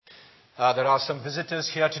There are some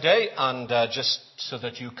visitors here today, and just so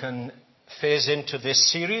that you can phase into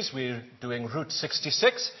this series, we're doing Route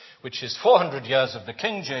 66, which is 400 years of the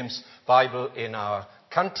King James Bible in our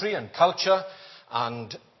country and culture,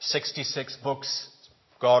 and 66 books,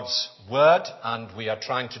 God's Word, and we are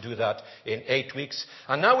trying to do that in 8 weeks.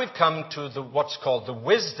 And now we've come to what's called the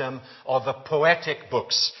wisdom or the poetic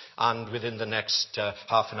books, and within the next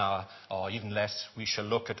half an hour, or even less, we shall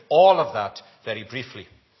look at all of that very briefly.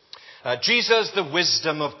 Jesus, the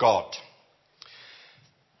wisdom of God.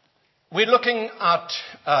 We're looking at,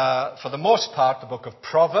 for the most part, the book of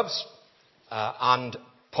Proverbs, and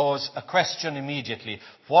pose a question immediately.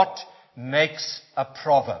 What makes a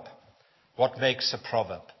proverb? What makes a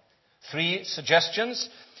proverb? 3 suggestions.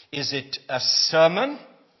 Is it a sermon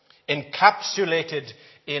encapsulated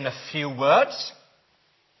in a few words?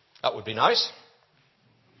 That would be nice.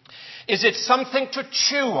 Is it something to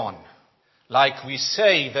chew on? Like we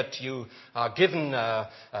say that you are given a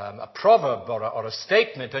proverb or a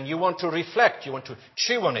statement and you want to reflect, you want to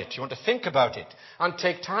chew on it, you want to think about it and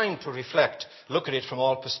take time to reflect, look at it from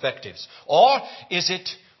all perspectives. Or is it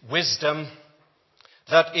wisdom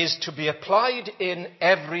that is to be applied in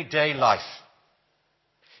everyday life?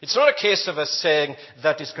 It's not a case of us saying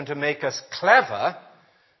that it's going to make us clever,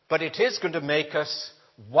 but it is going to make us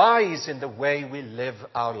wise in the way we live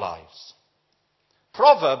our lives.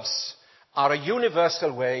 Proverbs are a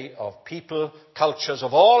universal way of people, cultures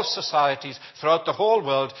of all societies throughout the whole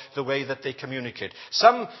world, the way that they communicate.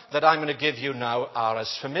 Some that I'm going to give you now are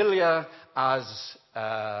as familiar as,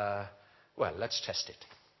 well, let's test it.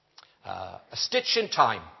 A stitch in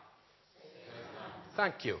time.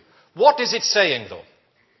 Thank you. What is it saying, though?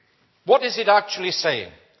 What is it actually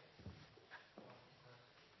saying?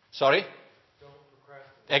 Sorry?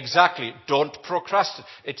 Exactly. Don't procrastinate.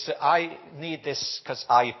 I need this because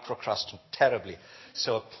I procrastinate terribly.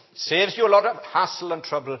 So it saves you a lot of hassle and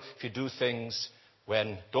trouble if you do things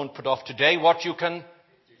when don't put off today what you can.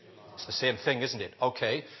 It's the same thing, isn't it?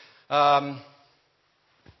 Okay. A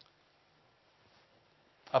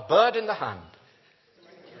bird in the hand.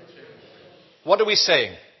 What are we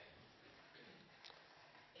saying?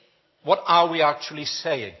 What are we actually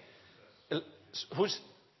saying? Who's...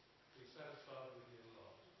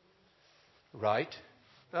 Right.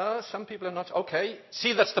 Some people are not. Okay.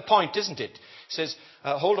 See, that's the point, isn't it? It says,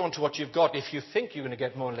 hold on to what you've got. If you think you're going to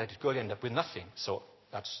get more, let it go. You end up with nothing. So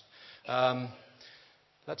that's...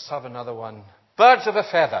 let's have another one. Birds of a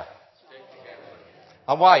feather.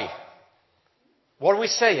 And why? What are we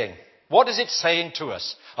saying? What is it saying to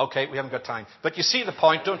us? Okay, we haven't got time. But you see the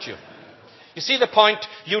point, don't you? You see the point?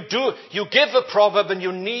 You give a proverb and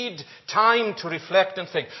you need time to reflect and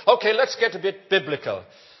think. Okay, let's get a bit biblical.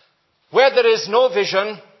 Where there is no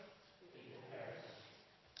vision,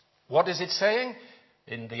 what is it saying?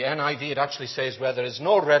 In the NIV it actually says, where there is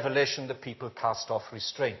no revelation, the people cast off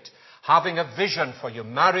restraint. Having a vision for your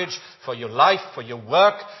marriage, for your life, for your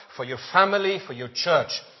work, for your family, for your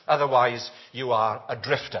church. Otherwise, you are a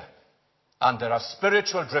drifter. And there are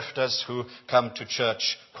spiritual drifters who come to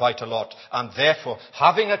church quite a lot. And therefore,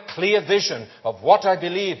 having a clear vision of what I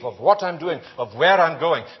believe, of what I'm doing, of where I'm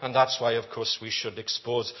going. And that's why, of course, we should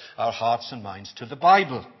expose our hearts and minds to the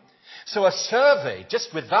Bible. So a survey,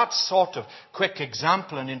 just with that sort of quick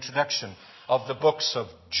example and introduction of the books of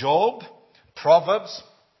Job, Proverbs,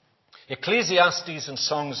 Ecclesiastes and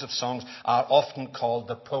Songs of Songs are often called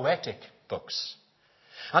the poetic books.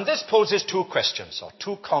 And this poses 2 questions or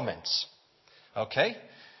 2 comments. Okay?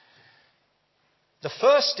 The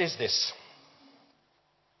first is this.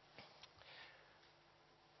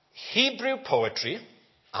 Hebrew poetry,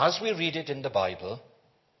 as we read it in the Bible,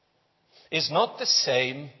 is not the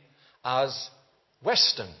same as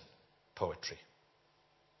Western poetry.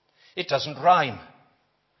 It doesn't rhyme.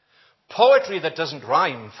 Poetry that doesn't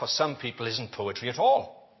rhyme for some people isn't poetry at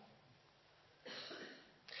all.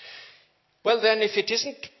 Well then, if it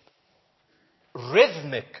isn't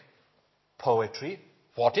rhythmic poetry,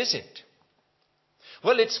 what is it?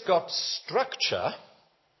 Well, it's got structure.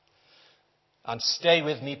 And stay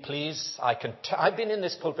with me, please. I've been in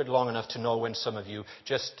this pulpit long enough to know when some of you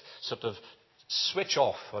just sort of switch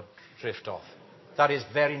off or drift off. That is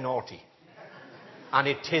very naughty. And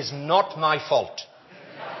it is not my fault.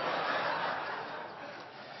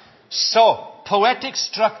 So, poetic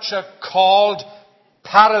structure called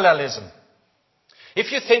parallelism.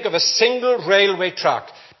 If you think of a single railway track,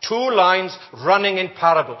 2 lines running in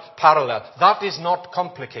parallel, that is not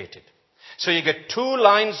complicated. So you get 2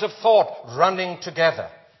 lines of thought running together.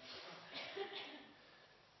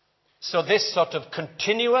 So this sort of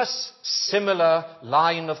continuous, similar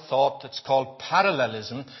line of thought that's called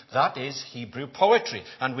parallelism, that is Hebrew poetry.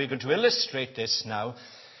 And we're going to illustrate this now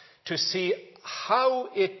to see how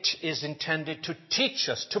it is intended to teach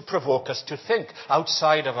us, to provoke us to think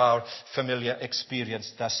outside of our familiar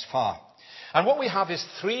experience thus far. And what we have is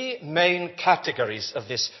three main categories of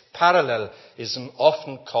this parallelism,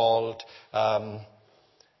 often called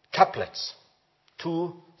couplets.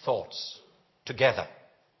 Two thoughts together.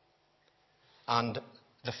 And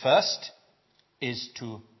the first is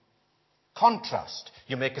to contrast.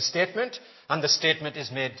 You make a statement, and the statement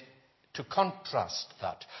is made to contrast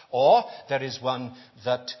that. Or there is one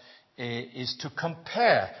that is to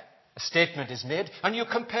compare. A statement is made, and you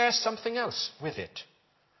compare something else with it.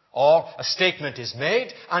 Or a statement is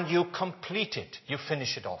made, and you complete it. You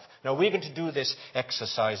finish it off. Now, we're going to do this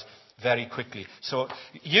exercise very quickly. So,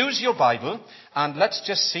 use your Bible, and let's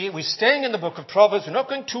just see. We're staying in the book of Proverbs. We're not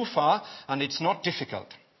going too far, and it's not difficult.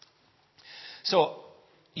 So,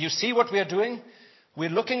 you see what we are doing? We're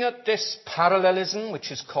looking at this parallelism,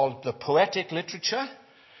 which is called the poetic literature.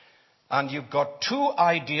 And you've got two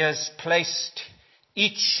ideas placed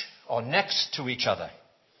each or next to each other.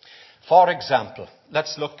 For example,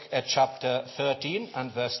 let's look at chapter 13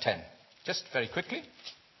 and verse 10. Just very quickly.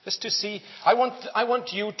 Just to see. I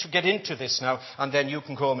want you to get into this now, and then you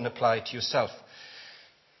can go home and apply it yourself.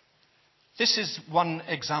 This is one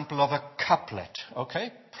example of a couplet.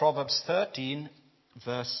 Okay? Proverbs 13,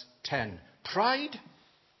 verse 10. Pride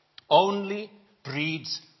only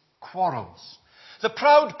breeds quarrels. The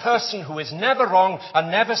proud person who is never wrong and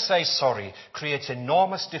never says sorry creates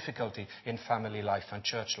enormous difficulty in family life and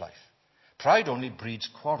church life. Pride only breeds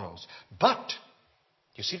quarrels. But,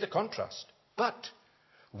 you see the contrast, but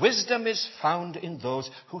wisdom is found in those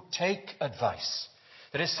who take advice.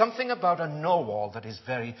 There is something about a know-all that is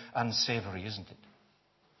very unsavory, isn't it?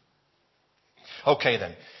 Okay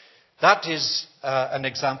then. That is an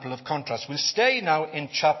example of contrast. We'll stay now in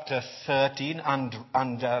chapter 13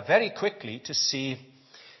 and very quickly to see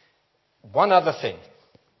one other thing.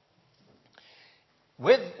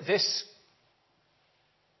 With this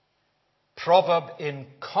proverb in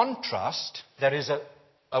contrast, there is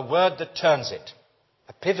a word that turns it.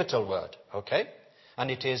 A pivotal word, okay? And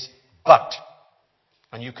it is but.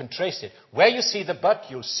 And you can trace it. Where you see the but,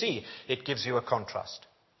 you'll see it gives you a contrast.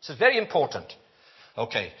 So it's very important.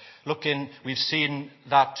 Okay, we've seen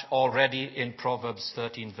that already in Proverbs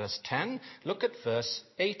 13 verse 10. Look at verse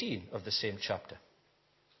 18 of the same chapter.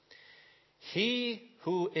 He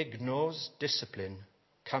who ignores discipline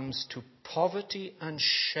comes to poverty and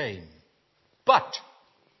shame. But,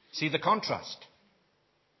 see the contrast.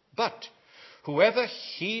 But, whoever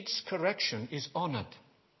heeds correction is honored.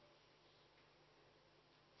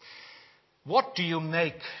 What do you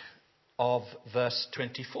make of verse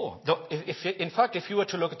 24? If you were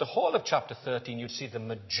to look at the whole of chapter 13, you'd see the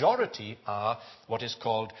majority are what is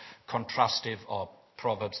called contrastive or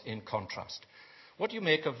proverbs in contrast. What do you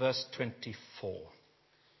make of verse 24?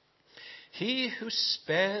 He who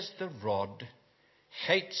spares the rod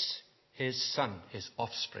hates his son, his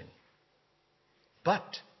offspring.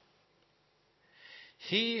 But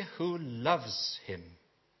he who loves him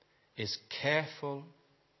is careful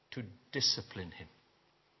to discipline him.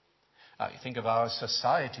 You think of our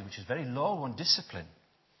society, which is very low on discipline.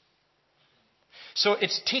 So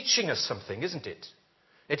it's teaching us something, isn't it?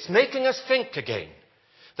 It's making us think again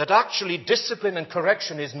that actually discipline and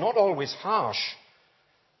correction is not always harsh.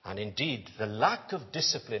 And indeed, the lack of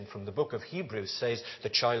discipline from the book of Hebrews says the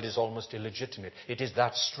child is almost illegitimate. It is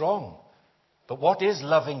that strong. But what is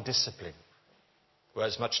loving discipline? Well,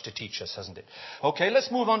 there's much to teach us, hasn't it? Okay,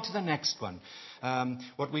 let's move on to the next one.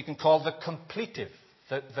 What we can call the completive.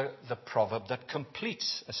 The proverb that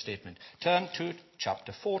completes a statement. Turn to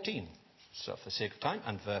chapter 14, so for the sake of time,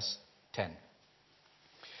 and verse 10.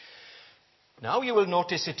 Now you will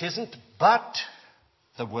notice it isn't but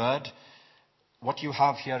the word. What you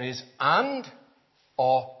have here is and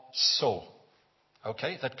or so.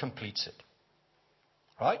 Okay, that completes it.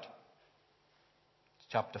 Right?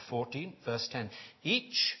 Chapter 14, verse 10.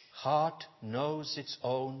 Each heart knows its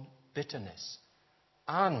own bitterness,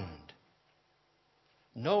 and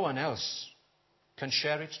no one else can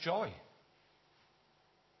share its joy.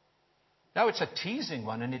 Now it's a teasing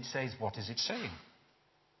one, and it says, what is it saying?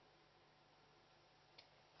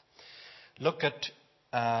 Look at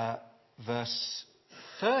verse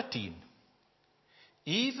 13.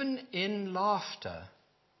 Even in laughter,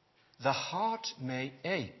 the heart may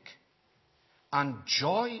ache, and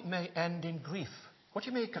joy may end in grief. What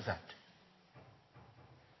do you make of that?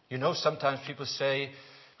 You know, sometimes people say,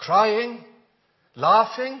 crying,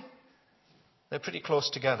 laughing, They're pretty close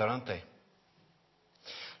together, aren't they?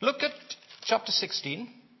 Look at chapter 16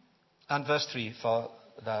 and verse 3 for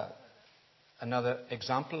another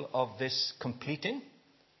example of this completing.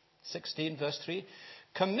 16 verse 3.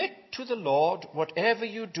 Commit to the Lord whatever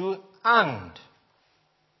you do, and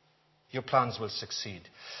your plans will succeed.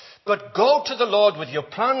 But go to the Lord with your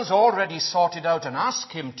plans already sorted out and ask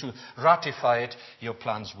him to ratify it. Your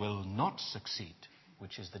plans will not succeed,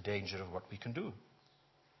 which is the danger of what we can do.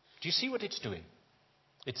 Do you see what it's doing?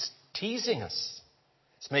 It's teasing us.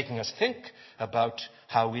 It's making us think about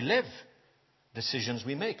how we live, decisions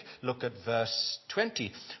we make. Look at verse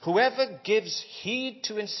 20. Whoever gives heed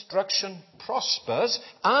to instruction prospers,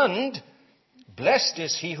 and blessed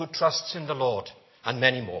is he who trusts in the Lord, and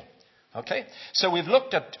many more. Okay? So we've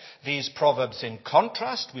looked at these proverbs in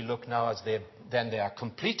contrast. We look now as they are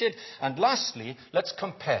completed. And lastly, let's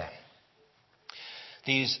compare.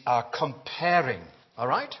 These are comparing. All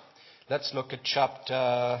right? Let's look at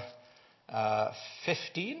chapter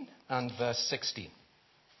 15 and verse 16.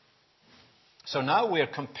 So now we're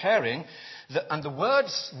comparing, and the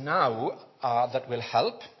words now that will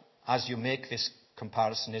help as you make this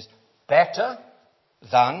comparison is better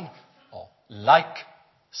than or like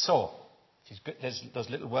so. There's those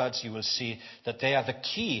little words you will see that they are the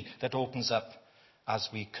key that opens up as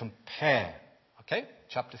we compare. Okay?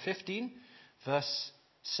 Chapter 15, verse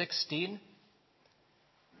 16.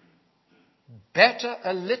 Better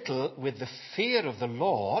a little with the fear of the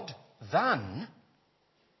Lord than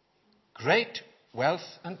great wealth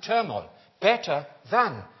and turmoil. Better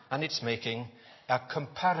than. And it's making a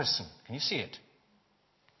comparison. Can you see it?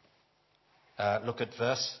 Look at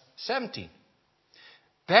verse 17.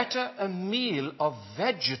 Better a meal of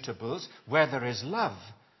vegetables where there is love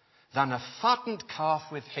than a fattened calf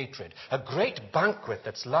with hatred. A great banquet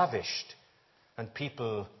that's lavished and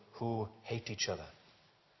people who hate each other.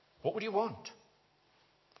 What would you want?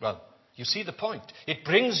 Well, you see the point. It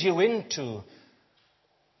brings you into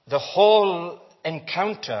the whole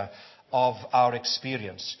encounter of our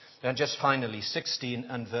experience. And just finally, 16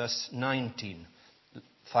 and verse 19.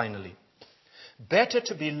 Finally. Better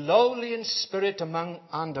to be lowly in spirit among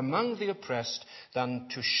the oppressed than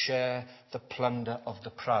to share the plunder of the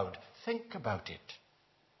proud. Think about it.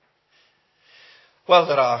 Well,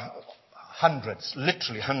 there are hundreds,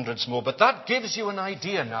 literally hundreds more, but that gives you an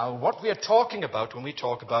idea now what we are talking about when we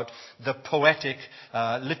talk about the poetic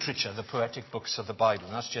literature, the poetic books of the Bible.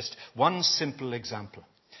 And that's just one simple example.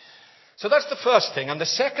 So that's the first thing. And the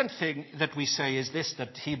second thing that we say is this,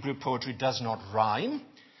 that Hebrew poetry does not rhyme.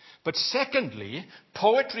 But secondly,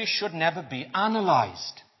 poetry should never be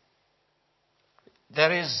analyzed.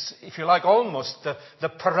 There is, if you like, almost the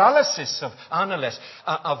paralysis of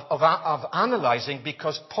analyzing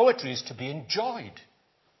because poetry is to be enjoyed.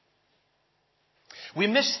 We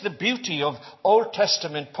miss the beauty of Old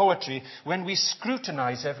Testament poetry when we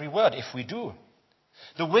scrutinize every word, if we do.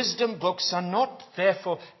 The wisdom books are not,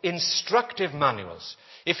 therefore, instructive manuals.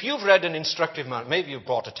 If you've read an instructive manual, maybe you've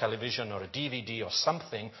bought a television or a DVD or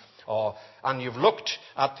something, and you've looked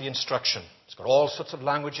at the instruction. It's got all sorts of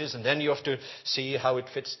languages, and then you have to see how it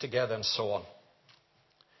fits together and so on.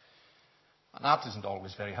 And that isn't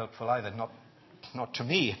always very helpful either, not to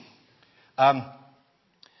me.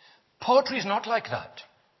 Poetry is not like that.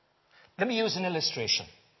 Let me use an illustration.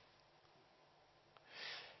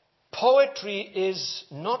 Poetry is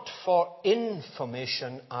not for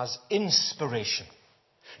information as inspiration.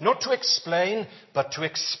 Not to explain, but to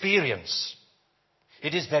experience.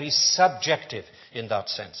 It is very subjective in that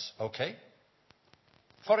sense, okay?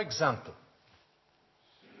 For example,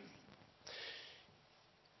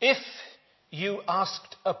 if you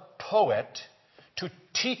asked a poet to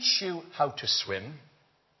teach you how to swim,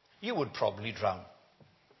 you would probably drown.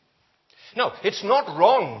 No, it's not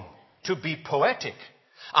wrong to be poetic.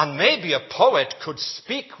 And maybe a poet could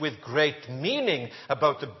speak with great meaning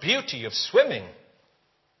about the beauty of swimming,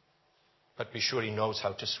 but be sure he knows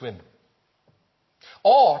how to swim.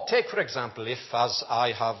 Or take, for example, if, as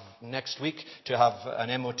I have next week, to have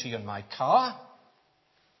an MOT on my car,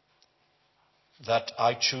 that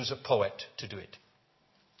I choose a poet to do it.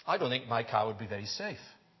 I don't think my car would be very safe.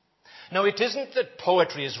 Now, it isn't that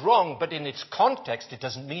poetry is wrong, but in its context, it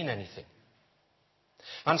doesn't mean anything.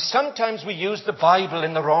 And sometimes we use the Bible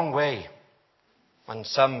in the wrong way. And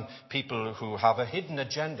some people who have a hidden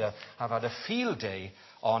agenda have had a field day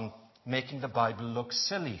on making the Bible look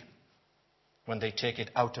silly when they take it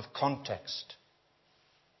out of context.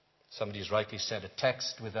 Somebody's rightly said a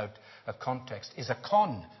text without a context is a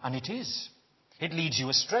con, and it is. It leads you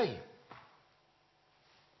astray.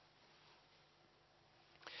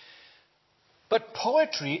 But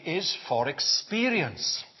poetry is for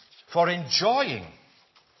experience, for enjoying,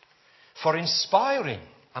 for inspiring.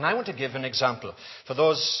 And I want to give an example. For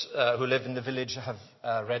those who live in the village have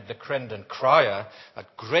read the Crendon Crier, a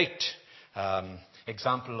great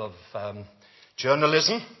example of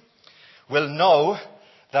journalism, will know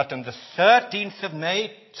that on the 15th of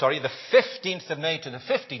May to the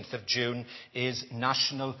 15th of June is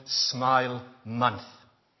National Smile Month.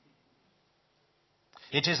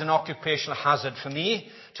 It is an occupational hazard for me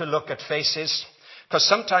to look at faces, because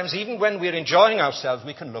sometimes even when we're enjoying ourselves,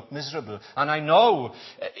 we can look miserable. And I know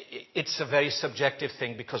it's a very subjective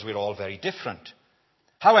thing because we're all very different.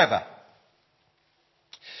 However,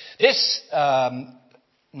 this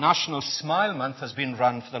National Smile Month has been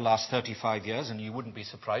run for the last 35 years, and you wouldn't be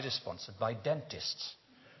surprised, it's sponsored by dentists.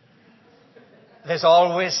 There's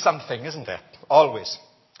always something, isn't there? Always.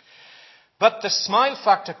 But the Smile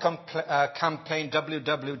Factor campaign,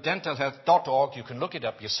 www.dentalhealth.org, you can look it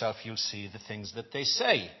up yourself, you'll see the things that they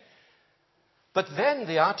say. But then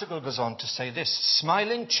the article goes on to say this: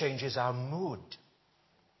 smiling changes our mood.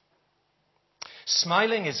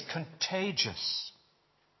 Smiling is contagious.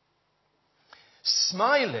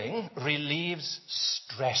 Smiling relieves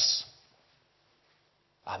stress.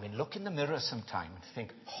 I mean, look in the mirror sometime and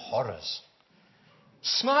think, horrors.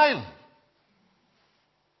 Smile.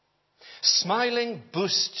 Smiling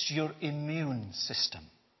boosts your immune system.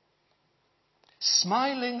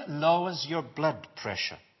 Smiling lowers your blood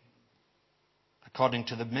pressure. According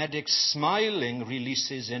to the medics, smiling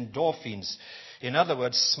releases endorphins. In other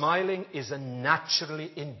words, smiling is a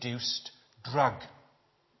naturally induced drug.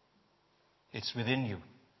 It's within you.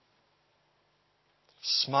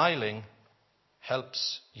 Smiling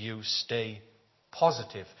helps you stay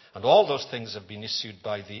positive. And all those things have been issued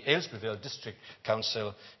by the Aylesburyville District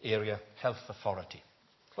Council Area Health Authority.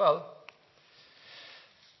 Well,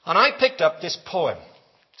 and I picked up this poem.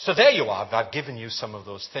 So there you are. I've given you some of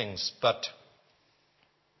those things. But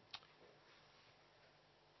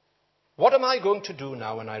what am I going to do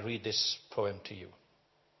now when I read this poem to you?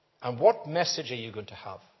 And what message are you going to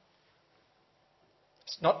have?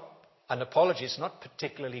 It's not an apology. It's not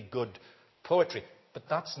particularly good poetry. But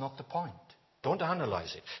that's not the point. Don't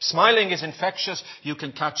analyze it. Smiling is infectious. You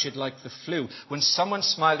can catch it like the flu. When someone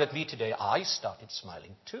smiled at me today, I started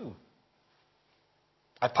smiling too.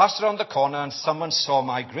 I passed around the corner and someone saw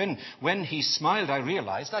my grin. When he smiled, I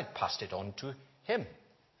realized I'd passed it on to him.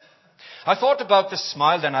 I thought about the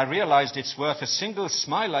smile, then I realized its worth. A single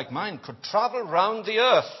smile like mine could travel round the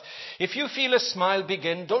earth. If you feel a smile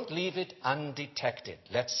begin, don't leave it undetected.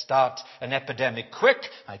 Let's start an epidemic quick.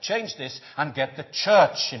 I change this and get the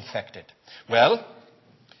church infected. Well,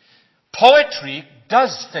 poetry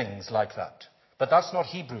does things like that. But that's not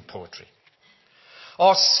Hebrew poetry.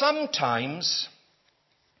 Or sometimes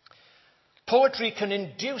poetry can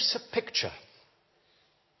induce a picture.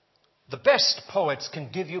 The best poets can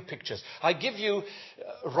give you pictures. I give you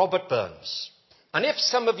Robert Burns. And if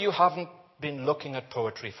some of you haven't been looking at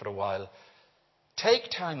poetry for a while,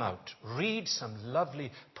 take time out. Read some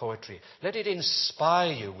lovely poetry. Let it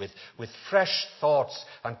inspire you with fresh thoughts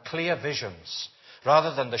and clear visions,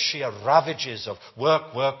 rather than the sheer ravages of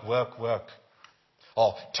work, work, work, work.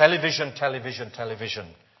 Or television, television, television.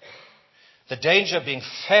 The danger of being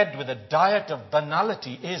fed with a diet of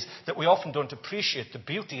banality is that we often don't appreciate the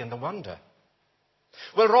beauty and the wonder.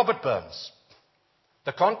 Well, Robert Burns.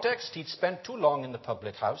 The context, he'd spent too long in the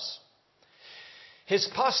public house. His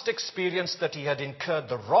past experience that he had incurred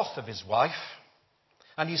the wrath of his wife.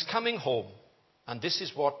 And he's coming home. And this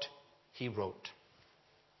is what he wrote.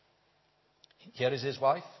 Here is his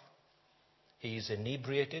wife. He's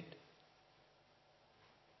inebriated.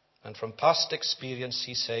 And from past experience,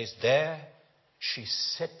 he says, there she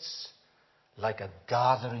sits like a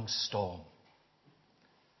gathering storm,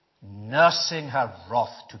 nursing her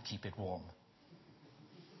wrath to keep it warm.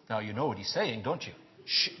 Now, you know what he's saying, don't you?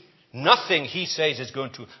 Nothing he says is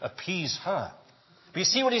going to appease her. But you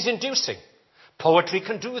see what he's inducing? Poetry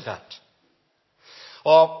can do that.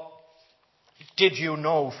 Or did you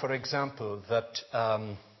know, for example, that,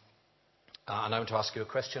 and I want to ask you a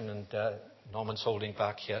question, and Norman's holding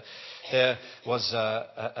back here. There was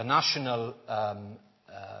a national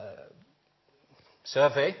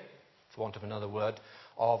survey, for want of another word,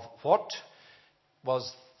 of what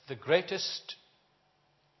was the greatest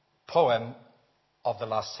poem of the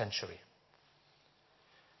last century.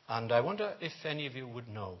 And I wonder if any of you would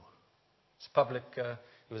know. It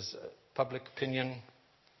was public opinion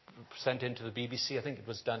sent into the BBC. I think it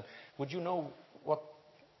was done. Would you know what?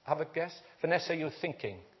 Have a guess? Vanessa, you're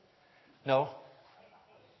thinking. No?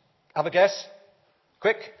 Have a guess?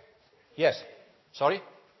 Quick? Yes. Sorry?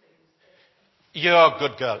 You're a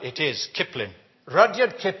good girl. It is Kipling.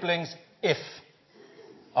 Rudyard Kipling's If.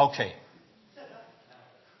 Okay.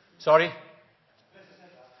 Sorry?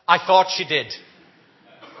 I thought she did.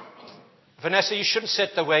 Vanessa, you shouldn't sit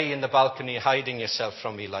away in the balcony hiding yourself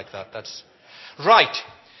from me like that. That's right.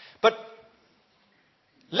 But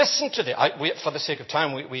listen to this. For the sake of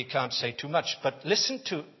time, we can't say too much. But listen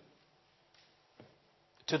to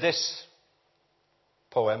this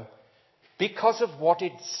poem because of what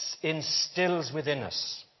it instills within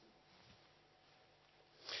us.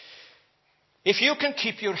 If you can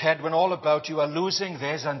keep your head when all about you are losing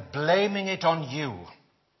theirs and blaming it on you,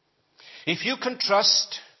 if you can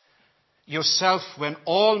trust yourself when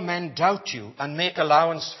all men doubt you and make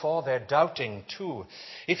allowance for their doubting too,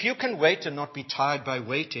 if you can wait and not be tired by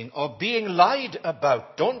waiting, or being lied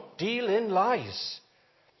about, don't deal in lies,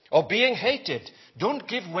 or being hated, don't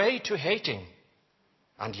give way to hating,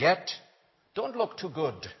 and yet don't look too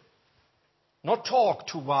good, nor talk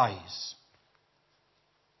too wise.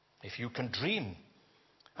 If you can dream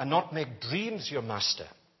and not make dreams your master,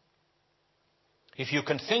 if you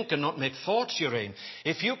can think and not make thoughts your aim,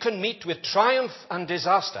 if you can meet with triumph and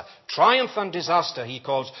disaster he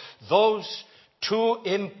calls those two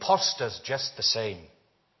impostors just the same.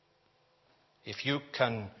 If you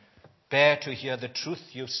can bear to hear the truth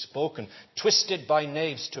you've spoken, twisted by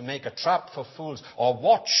knaves to make a trap for fools, or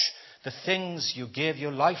watch the things you gave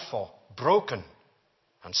your life for, broken,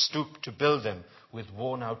 and stoop to build them with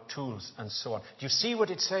worn-out tools, and so on. Do you see what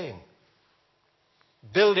it's saying?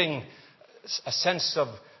 Building a sense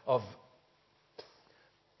of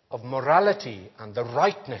morality and the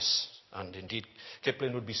rightness, and indeed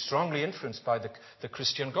Kipling would be strongly influenced by the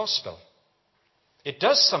Christian gospel. It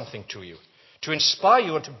does something to you, to inspire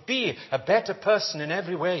you and to be a better person in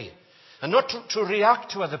every way, and not to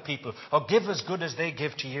react to other people or give as good as they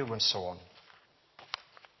give to you, and so on.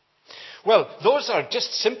 Well, those are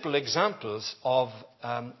just simple examples of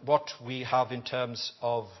what we have in terms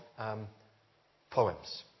of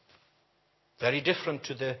poems. Very different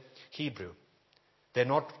to the Hebrew. They're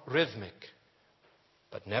not rhythmic,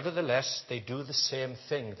 but nevertheless they do the same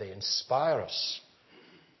thing. They inspire us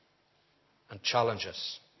and challenge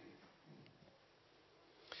us.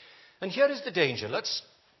 And here is the danger.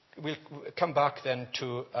 We'll come back then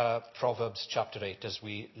to Proverbs chapter 8 as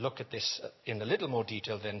we look at this in a little more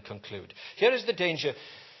detail, then conclude. Here is the danger.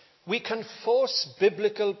 We can force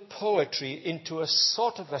biblical poetry into a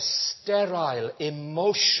sort of a sterile,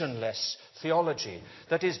 emotionless theology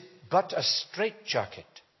that is but a straitjacket,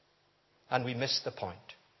 and we miss the point.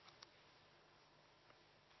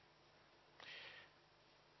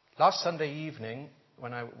 Last Sunday evening,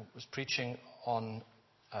 when I was preaching on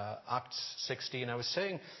Acts 16, I was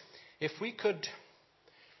saying, if we could,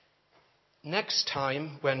 next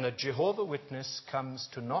time when a Jehovah's Witness comes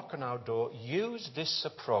to knock on our door, use this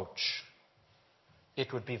approach,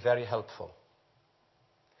 it would be very helpful.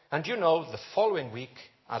 And you know, the following week,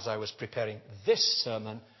 as I was preparing this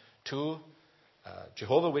sermon, two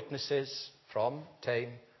Jehovah's Witnesses from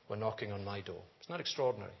Tame were knocking on my door. It's not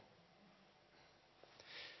extraordinary.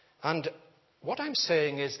 And what I'm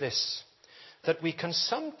saying is this, that we can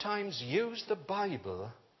sometimes use the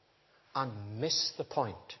Bible and miss the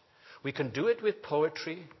point. We can do it with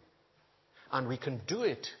poetry, and we can do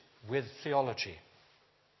it with theology.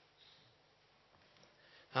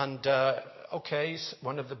 And,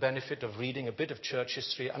 one of the benefit of reading a bit of church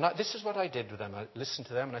history, and this is what I did with them. I listened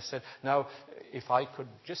to them and I said, now, if I could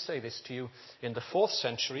just say this to you, in the 4th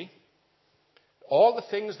century, all the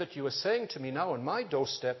things that you are saying to me now on my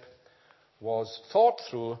doorstep was thought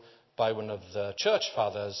through by one of the church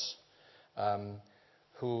fathers,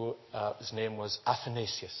 his name was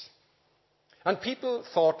Athanasius. And people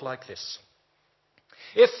thought like this.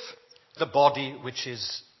 If the body, which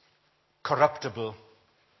is corruptible,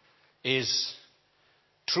 is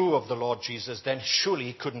true of the Lord Jesus, then surely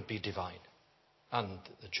he couldn't be divine. And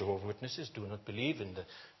the Jehovah's Witnesses do not believe in the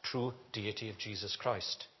true deity of Jesus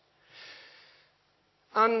Christ.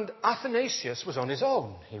 And Athanasius was on his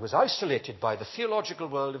own. He was isolated by the theological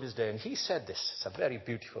world of his day. And he said this. It's a very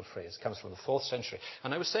beautiful phrase. It comes from the 4th century.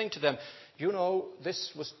 And I was saying to them, you know,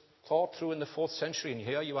 this was thought through in the 4th century. And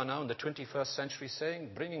here you are now in the 21st century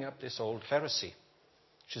bringing up this old heresy.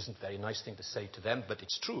 Which isn't a very nice thing to say to them, but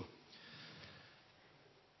it's true.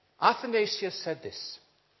 Athanasius said this.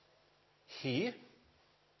 He,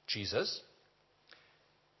 Jesus,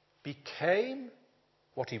 became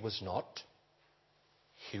what he was not,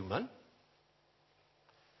 human,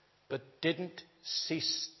 but didn't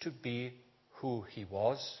cease to be who he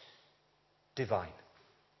was, divine.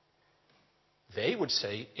 They would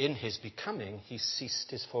say in his becoming he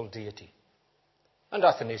ceased his full deity. And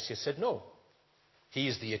Athanasius said no. He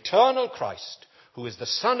is the eternal Christ, who is the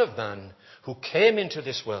Son of Man, who came into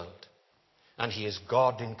this world. And he is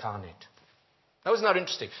God incarnate. Now, isn't that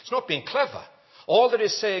interesting? It's not being clever. All that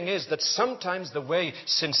is saying is that sometimes the way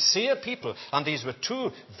sincere people, and these were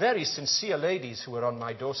two very sincere ladies who were on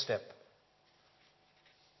my doorstep,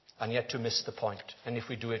 and yet to miss the point. And if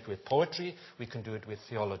we do it with poetry, we can do it with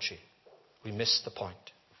theology. We miss the point.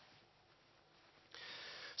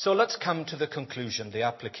 So let's come to the conclusion, the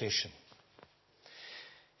application.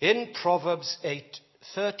 In Proverbs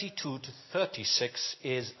 8:32 to 36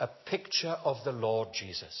 is a picture of the Lord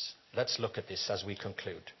Jesus. Let's look at this as we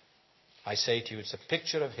conclude. I say to you, it's a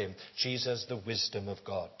picture of him, Jesus, the wisdom of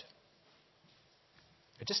God.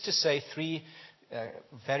 Just to say three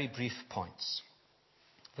very brief points.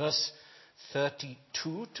 Verse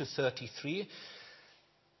 32 to 33.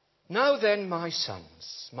 Now then, my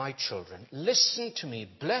sons, my children, listen to me.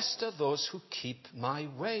 Blessed are those who keep my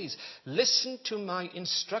ways. Listen to my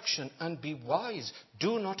instruction and be wise.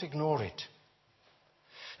 Do not ignore it.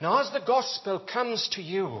 Now, as the gospel comes to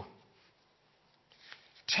you,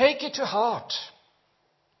 take it to heart.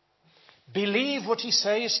 Believe what he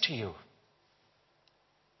says to you.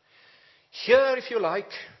 Here, if you like,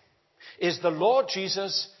 is the Lord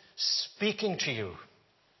Jesus speaking to you.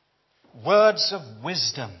 Words of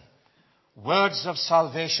wisdom. Words of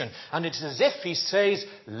salvation. And it's as if he says,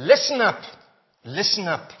 listen up. Listen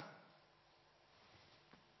up.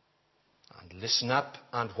 And listen up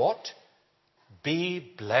and what?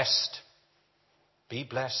 Be blessed. Be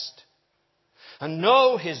blessed. And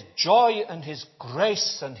know his joy and his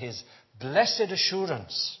grace and his blessed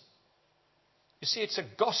assurance. You see, it's a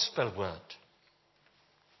gospel word.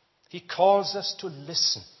 He calls us to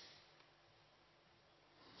listen.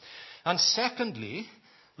 And secondly,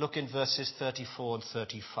 look in verses 34 and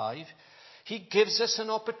 35. He gives us an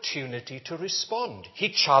opportunity to respond.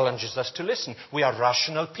 He challenges us to listen. We are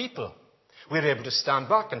rational people. We're able to stand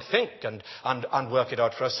back and think and work it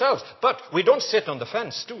out for ourselves. But we don't sit on the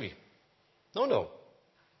fence, do we? No.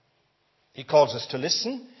 He calls us to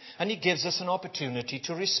listen, and he gives us an opportunity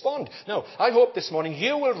to respond. Now, I hope this morning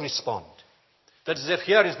you will respond. That is, if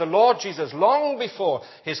here is the Lord Jesus long before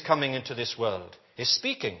his coming into this world, is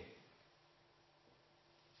speaking.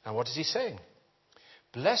 And what is he saying?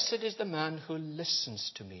 Blessed is the man who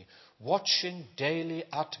listens to me, watching daily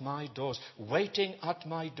at my doors, waiting at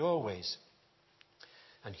my doorways.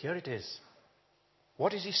 And here it is.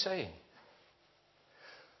 What is he saying?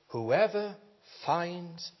 Whoever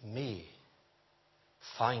finds me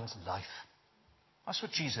finds life. That's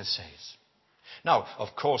what Jesus says. Now, of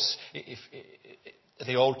course, if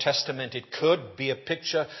the Old Testament, it could be a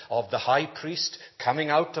picture of the high priest coming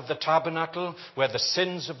out of the tabernacle where the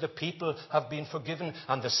sins of the people have been forgiven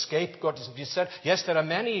and the scapegoat is been set. Yes, there are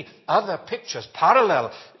many other pictures,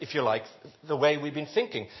 parallel, if you like, the way we've been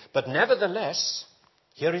thinking. But nevertheless,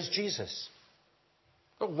 here is Jesus.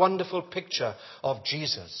 A wonderful picture of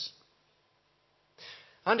Jesus.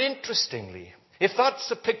 And interestingly, if that's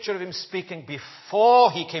a picture of him speaking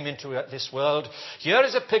before he came into this world, here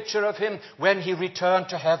is a picture of him when he returned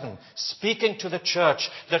to heaven, speaking to the church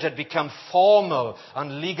that had become formal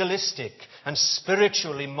and legalistic and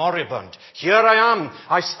spiritually moribund. Here I am,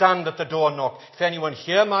 I stand at the door and knock. If anyone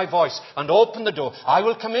hear my voice and open the door, I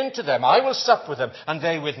will come into them, I will sup with them, and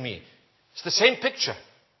they with me. It's the same picture.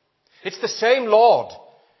 It's the same Lord.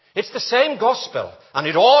 It's the same gospel, and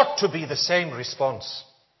it ought to be the same response.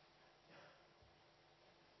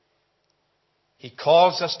 He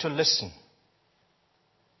calls us to listen.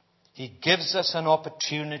 He gives us an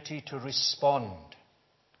opportunity to respond.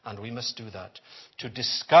 And we must do that. To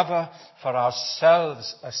discover for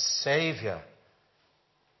ourselves a Saviour.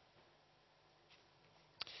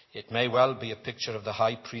 It may well be a picture of the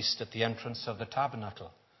high priest at the entrance of the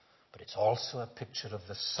tabernacle. But it's also a picture of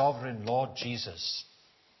the sovereign Lord Jesus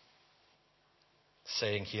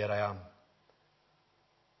saying, here I am.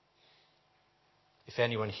 If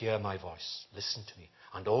anyone hear my voice, listen to me,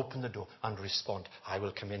 and open the door and respond, I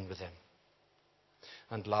will come in with them.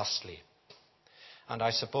 And lastly, and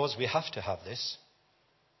I suppose we have to have this,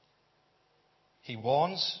 he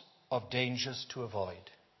warns of dangers to avoid.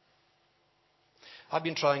 I've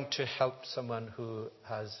been trying to help someone who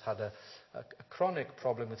has had a chronic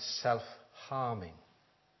problem with self-harming.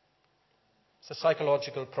 It's a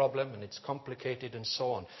psychological problem and it's complicated and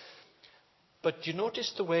so on. But you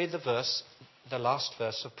notice the way the last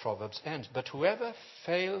verse of Proverbs ends. But whoever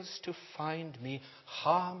fails to find me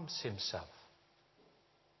harms himself.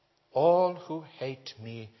 All who hate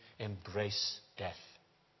me embrace death.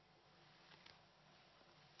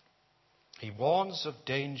 He warns of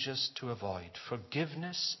dangers to avoid.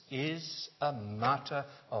 Forgiveness is a matter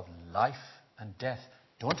of life and death.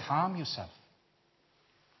 Don't harm yourself.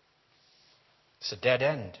 It's a dead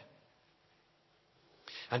end.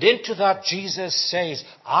 And into that Jesus says,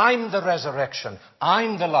 I'm the resurrection,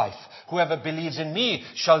 I'm the life. Whoever believes in me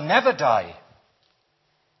shall never die.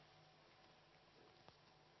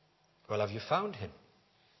 Well, have you found him?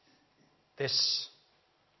 This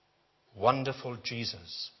wonderful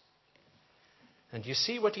Jesus. And you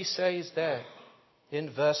see what he says there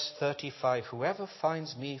in verse 35. Whoever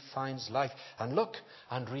finds me finds life. And look,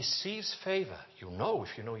 and receives favor. You know,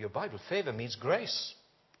 if you know your Bible, favor means grace.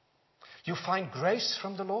 You find grace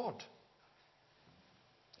from the Lord.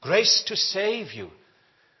 Grace to save you.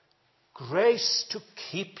 Grace to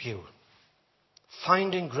keep you.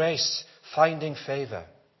 Finding grace, finding favor.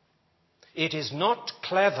 It is not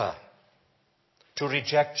clever to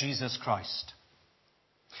reject Jesus Christ.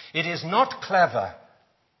 It is not clever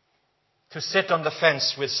to sit on the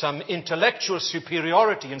fence with some intellectual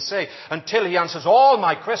superiority and say, until he answers all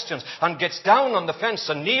my questions and gets down on the fence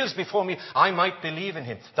and kneels before me, I might believe in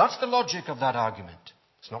him. That's the logic of that argument.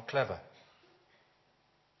 It's not clever.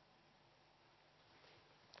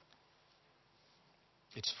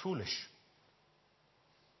 It's foolish.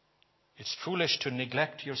 It's foolish to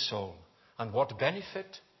neglect your soul. And what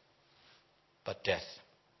benefit? But death.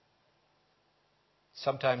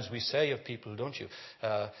 Sometimes we say of people, don't you,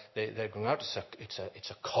 they're going out, it's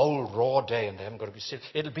a cold, raw day and they haven't got to be still.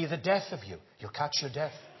 It'll be the death of you. You'll catch your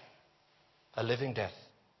death. A living death.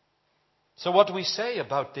 So what do we say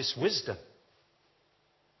about this wisdom?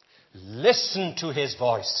 Listen to his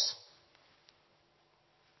voice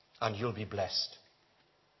and you'll be blessed.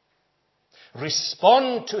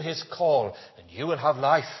 Respond to his call and you will have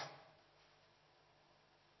life.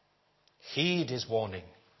 Heed his warning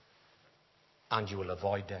and you will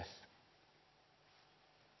avoid death.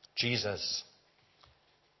 Jesus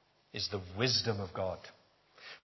is the wisdom of God.